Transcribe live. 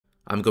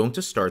I'm going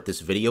to start this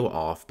video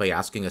off by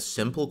asking a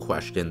simple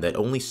question that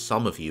only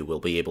some of you will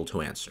be able to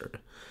answer.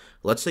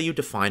 Let's say you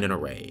define an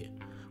array.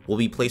 We'll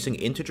be placing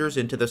integers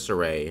into this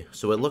array,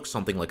 so it looks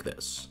something like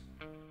this.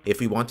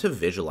 If we want to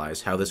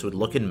visualize how this would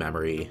look in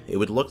memory, it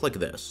would look like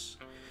this.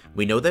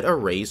 We know that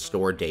arrays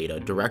store data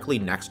directly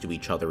next to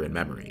each other in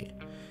memory.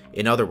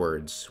 In other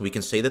words, we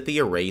can say that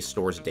the array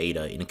stores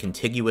data in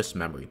contiguous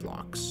memory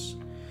blocks.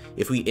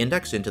 If we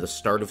index into the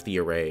start of the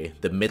array,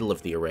 the middle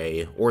of the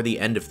array, or the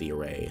end of the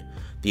array,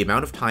 the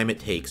amount of time it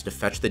takes to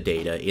fetch the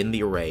data in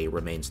the array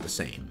remains the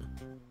same.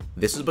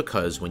 This is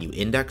because when you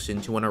index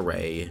into an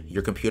array,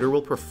 your computer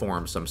will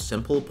perform some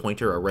simple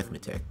pointer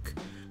arithmetic,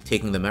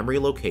 taking the memory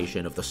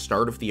location of the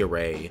start of the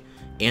array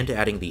and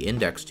adding the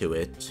index to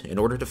it in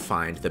order to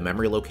find the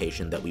memory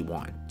location that we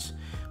want.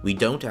 We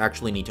don't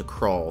actually need to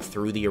crawl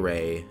through the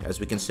array,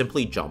 as we can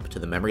simply jump to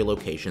the memory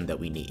location that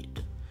we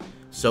need.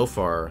 So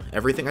far,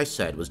 everything I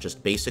said was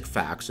just basic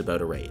facts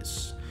about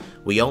arrays.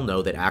 We all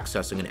know that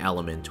accessing an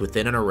element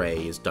within an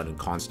array is done in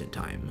constant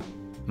time.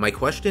 My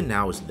question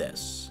now is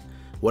this: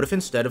 what if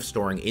instead of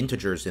storing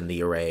integers in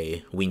the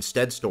array, we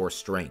instead store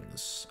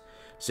strings?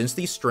 Since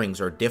these strings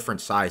are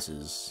different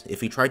sizes, if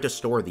we tried to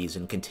store these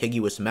in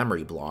contiguous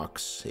memory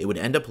blocks, it would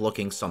end up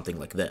looking something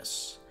like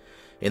this.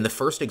 In the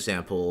first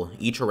example,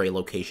 each array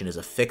location is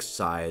a fixed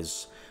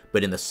size,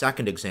 but in the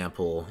second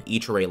example,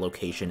 each array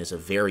location is a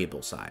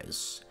variable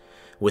size.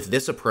 With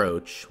this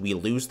approach, we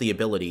lose the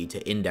ability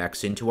to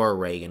index into our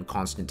array in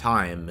constant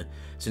time,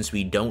 since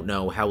we don't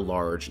know how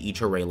large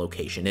each array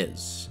location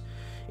is.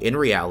 In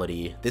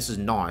reality, this is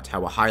not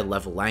how a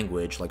high-level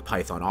language like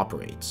Python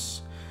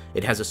operates.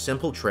 It has a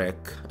simple trick,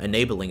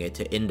 enabling it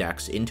to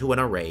index into an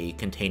array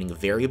containing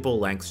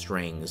variable-length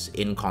strings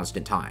in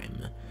constant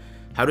time.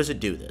 How does it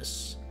do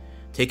this?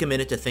 Take a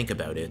minute to think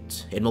about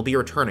it, and we'll be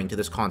returning to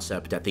this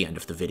concept at the end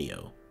of the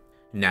video.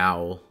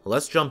 Now,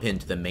 let's jump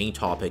into the main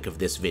topic of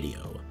this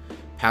video: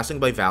 passing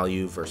by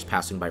value versus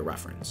passing by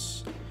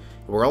reference.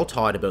 We're all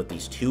taught about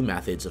these two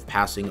methods of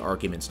passing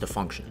arguments to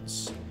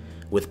functions.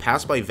 With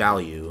pass by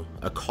value,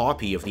 a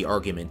copy of the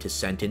argument is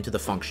sent into the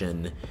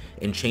function,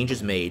 and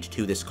changes made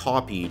to this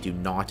copy do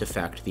not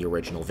affect the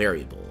original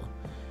variable.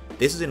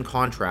 This is in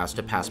contrast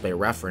to pass by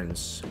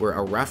reference, where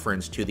a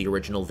reference to the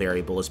original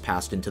variable is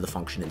passed into the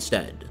function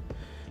instead.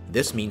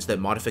 This means that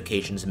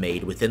modifications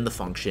made within the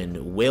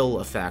function will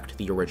affect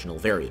the original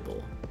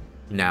variable.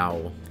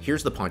 Now,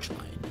 here's the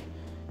punchline.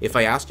 If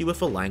I asked you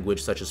if a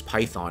language such as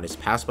Python is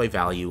pass by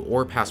value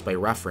or pass by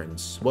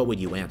reference, what would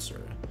you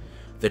answer?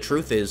 The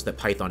truth is that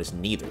Python is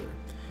neither.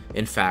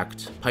 In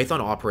fact,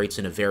 Python operates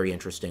in a very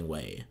interesting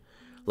way.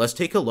 Let's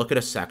take a look at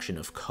a section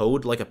of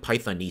Code Like a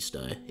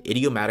Pythonista,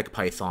 Idiomatic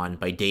Python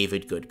by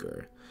David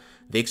Goodger.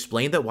 They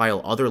explain that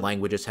while other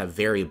languages have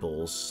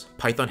variables,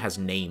 Python has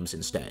names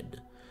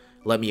instead.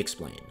 Let me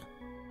explain.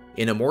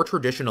 In a more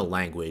traditional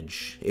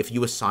language, if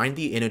you assign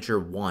the integer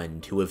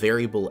 1 to a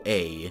variable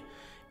A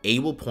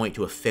will point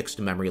to a fixed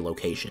memory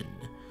location.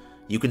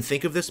 You can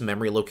think of this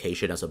memory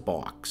location as a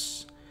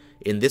box.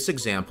 In this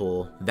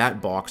example,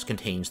 that box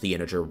contains the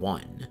integer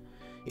 1.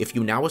 If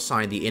you now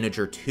assign the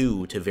integer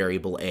 2 to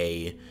variable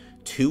A,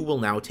 2 will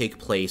now take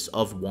place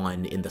of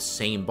 1 in the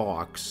same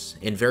box,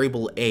 and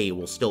variable A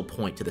will still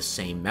point to the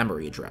same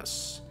memory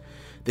address.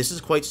 This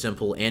is quite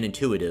simple and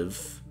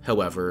intuitive,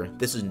 however,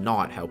 this is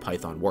not how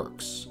Python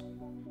works.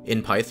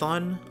 In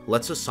Python,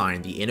 let's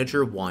assign the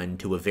integer 1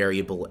 to a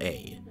variable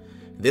A.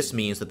 This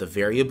means that the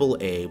variable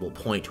A will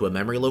point to a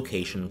memory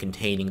location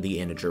containing the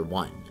integer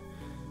 1.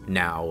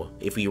 Now,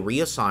 if we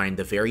reassign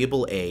the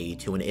variable A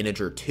to an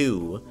integer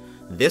 2,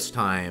 this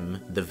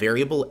time, the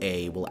variable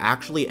A will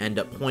actually end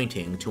up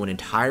pointing to an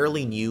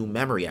entirely new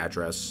memory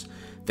address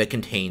that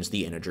contains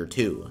the integer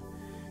 2.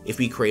 If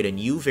we create a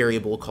new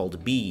variable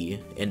called B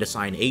and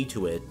assign A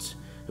to it,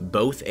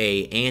 both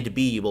A and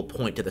B will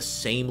point to the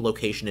same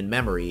location in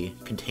memory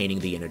containing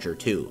the integer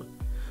 2.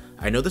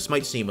 I know this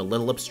might seem a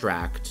little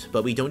abstract,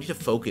 but we don't need to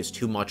focus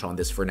too much on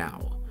this for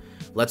now.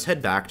 Let's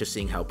head back to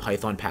seeing how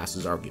Python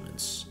passes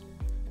arguments.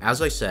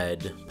 As I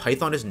said,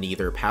 Python is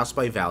neither pass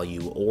by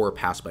value or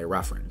pass by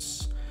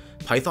reference.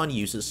 Python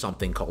uses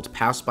something called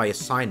pass by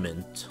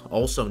assignment,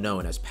 also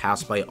known as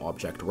pass by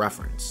object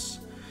reference.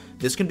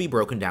 This can be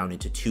broken down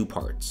into two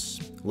parts.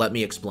 Let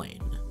me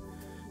explain.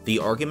 The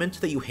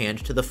argument that you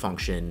hand to the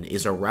function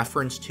is a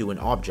reference to an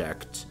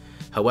object.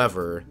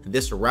 However,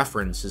 this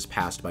reference is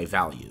passed by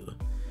value.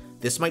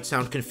 This might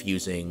sound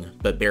confusing,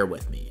 but bear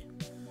with me.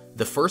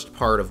 The first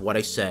part of what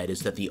I said is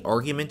that the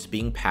argument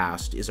being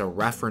passed is a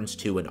reference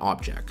to an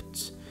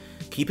object.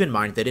 Keep in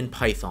mind that in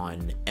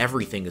Python,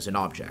 everything is an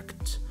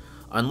object.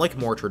 Unlike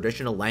more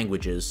traditional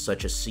languages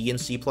such as C and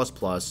C++,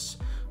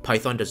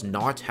 Python does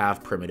not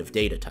have primitive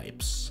data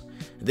types.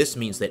 This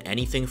means that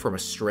anything from a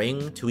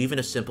string to even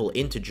a simple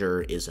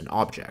integer is an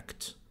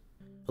object.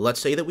 Let's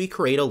say that we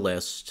create a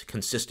list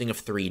consisting of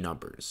 3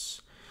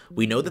 numbers.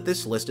 We know that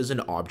this list is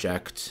an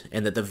object,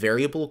 and that the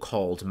variable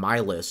called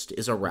mylist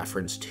is a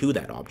reference to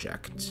that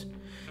object.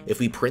 If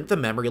we print the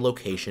memory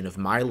location of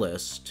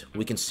mylist,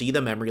 we can see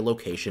the memory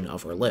location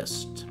of our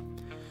list.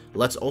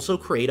 Let's also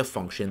create a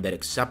function that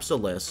accepts a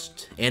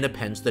list and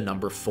appends the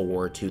number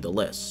 4 to the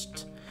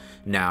list.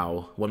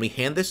 Now, when we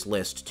hand this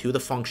list to the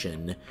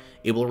function,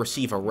 it will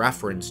receive a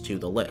reference to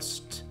the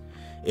list.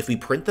 If we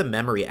print the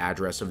memory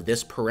address of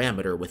this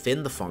parameter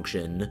within the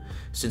function,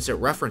 since it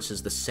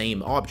references the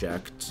same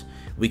object,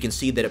 we can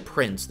see that it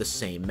prints the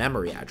same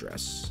memory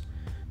address.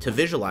 To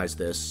visualize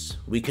this,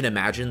 we can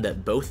imagine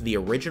that both the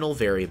original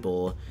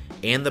variable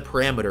and the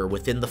parameter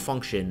within the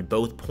function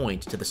both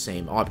point to the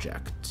same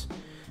object.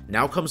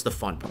 Now comes the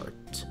fun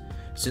part.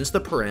 Since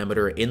the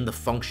parameter in the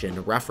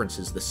function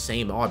references the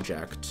same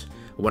object,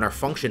 when our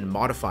function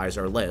modifies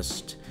our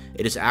list,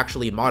 it is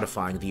actually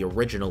modifying the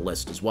original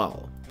list as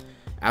well.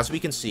 As we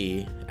can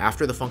see,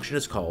 after the function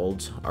is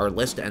called, our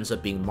list ends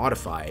up being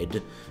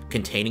modified,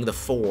 containing the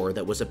 4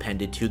 that was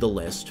appended to the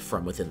list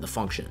from within the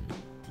function.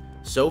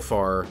 So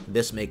far,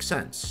 this makes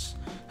sense.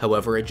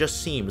 However, it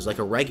just seems like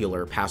a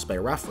regular pass-by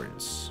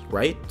reference,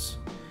 right?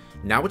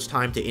 Now it's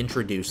time to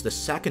introduce the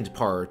second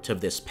part of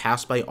this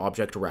pass-by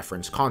object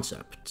reference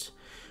concept.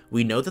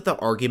 We know that the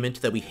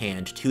argument that we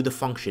hand to the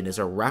function is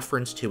a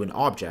reference to an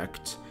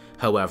object,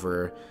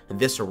 however,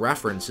 this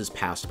reference is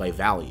passed by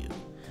value.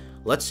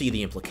 Let's see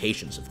the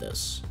implications of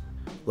this.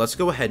 Let's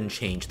go ahead and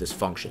change this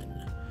function.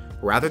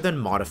 Rather than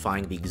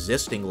modifying the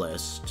existing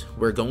list,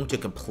 we're going to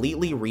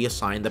completely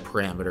reassign the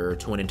parameter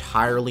to an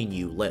entirely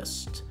new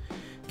list.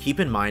 Keep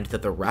in mind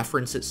that the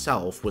reference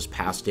itself was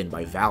passed in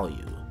by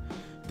value.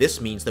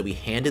 This means that we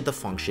handed the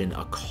function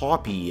a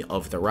copy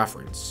of the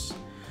reference.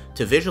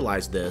 To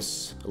visualize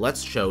this,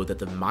 let's show that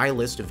the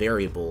mylist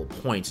variable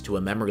points to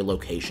a memory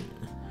location.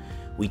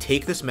 We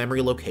take this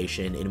memory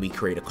location and we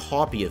create a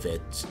copy of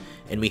it,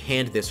 and we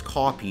hand this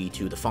copy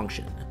to the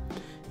function.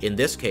 In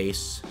this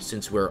case,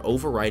 since we're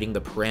overriding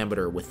the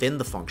parameter within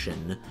the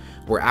function,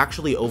 we're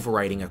actually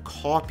overriding a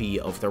copy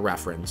of the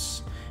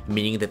reference,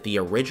 meaning that the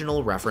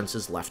original reference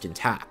is left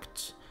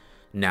intact.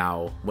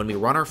 Now, when we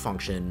run our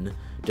function,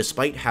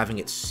 despite having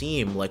it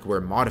seem like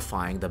we're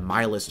modifying the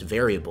mylist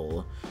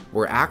variable,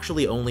 we're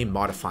actually only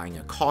modifying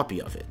a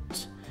copy of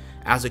it.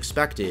 As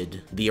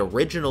expected, the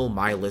original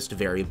mylist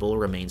variable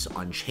remains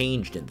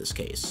unchanged in this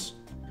case.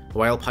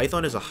 While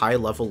Python is a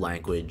high-level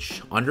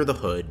language, under the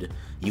hood,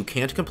 you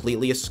can't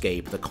completely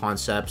escape the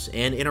concepts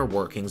and inner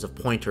workings of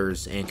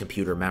pointers and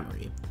computer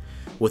memory.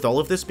 With all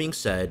of this being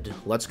said,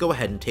 let's go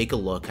ahead and take a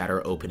look at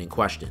our opening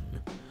question.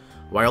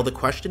 While the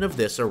question of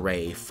this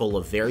array full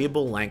of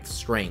variable length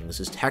strings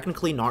is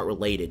technically not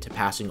related to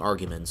passing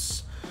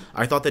arguments,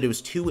 I thought that it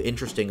was too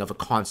interesting of a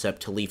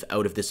concept to leave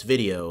out of this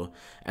video,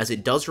 as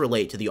it does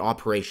relate to the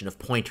operation of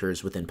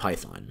pointers within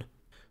Python.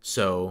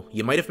 So,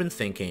 you might have been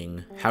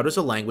thinking, how does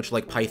a language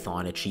like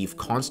Python achieve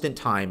constant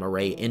time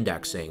array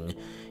indexing,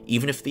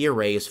 even if the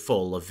array is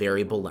full of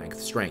variable length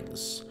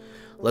strings?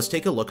 Let's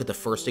take a look at the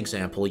first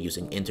example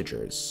using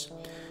integers.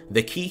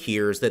 The key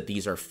here is that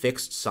these are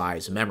fixed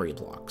size memory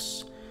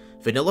blocks.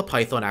 Vanilla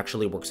Python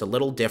actually works a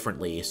little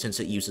differently since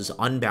it uses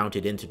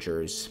unbounded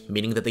integers,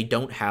 meaning that they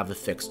don't have a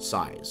fixed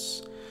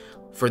size.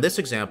 For this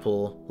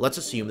example, let's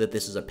assume that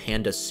this is a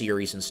pandas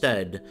series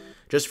instead,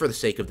 just for the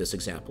sake of this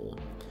example.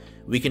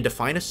 We can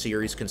define a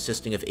series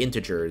consisting of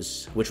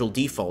integers, which will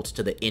default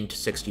to the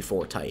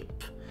int64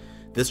 type.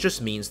 This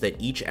just means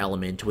that each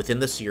element within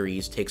the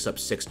series takes up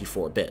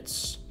 64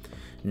 bits.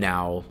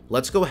 Now,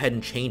 let's go ahead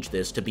and change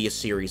this to be a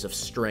series of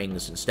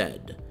strings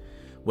instead.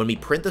 When we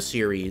print the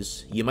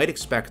series, you might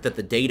expect that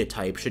the data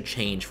type should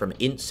change from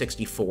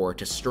int64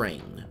 to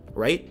string,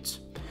 right?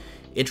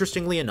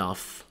 Interestingly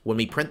enough, when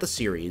we print the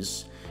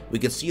series, we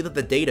can see that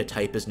the data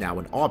type is now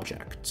an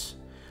object.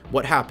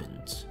 What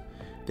happened?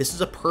 This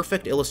is a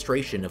perfect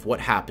illustration of what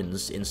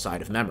happens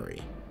inside of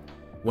memory.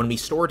 When we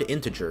stored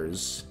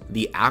integers,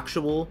 the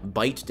actual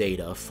byte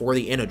data for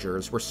the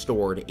integers were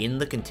stored in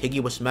the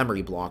contiguous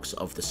memory blocks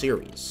of the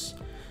series.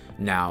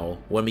 Now,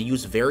 when we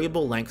use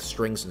variable length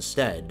strings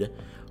instead,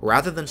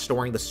 rather than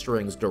storing the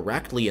strings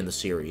directly in the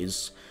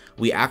series,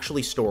 we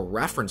actually store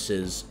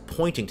references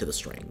pointing to the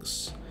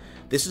strings.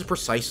 This is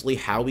precisely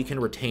how we can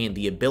retain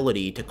the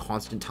ability to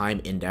constant time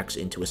index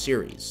into a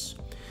series.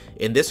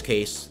 In this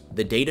case,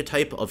 the data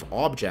type of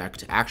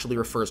object actually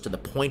refers to the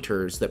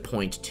pointers that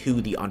point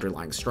to the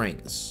underlying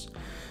strings.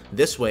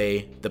 This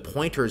way, the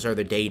pointers are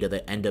the data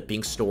that end up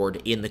being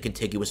stored in the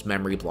contiguous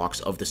memory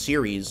blocks of the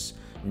series,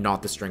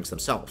 not the strings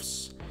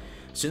themselves.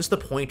 Since the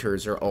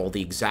pointers are all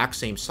the exact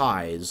same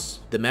size,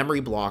 the memory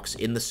blocks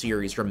in the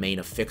series remain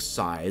a fixed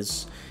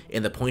size,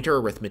 and the pointer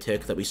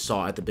arithmetic that we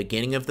saw at the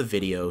beginning of the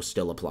video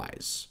still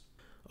applies.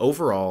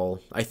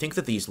 Overall, I think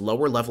that these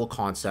lower-level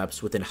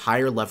concepts within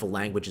higher-level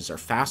languages are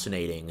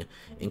fascinating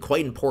and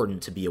quite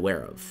important to be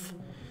aware of.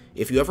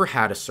 If you ever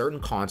had a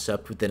certain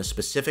concept within a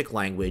specific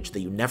language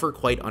that you never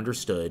quite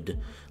understood,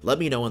 let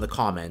me know in the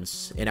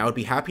comments, and I would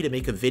be happy to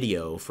make a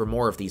video for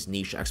more of these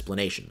niche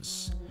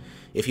explanations.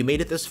 If you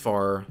made it this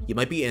far, you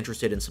might be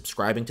interested in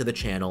subscribing to the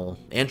channel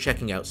and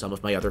checking out some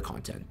of my other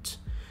content.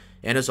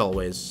 And as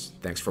always,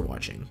 thanks for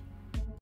watching.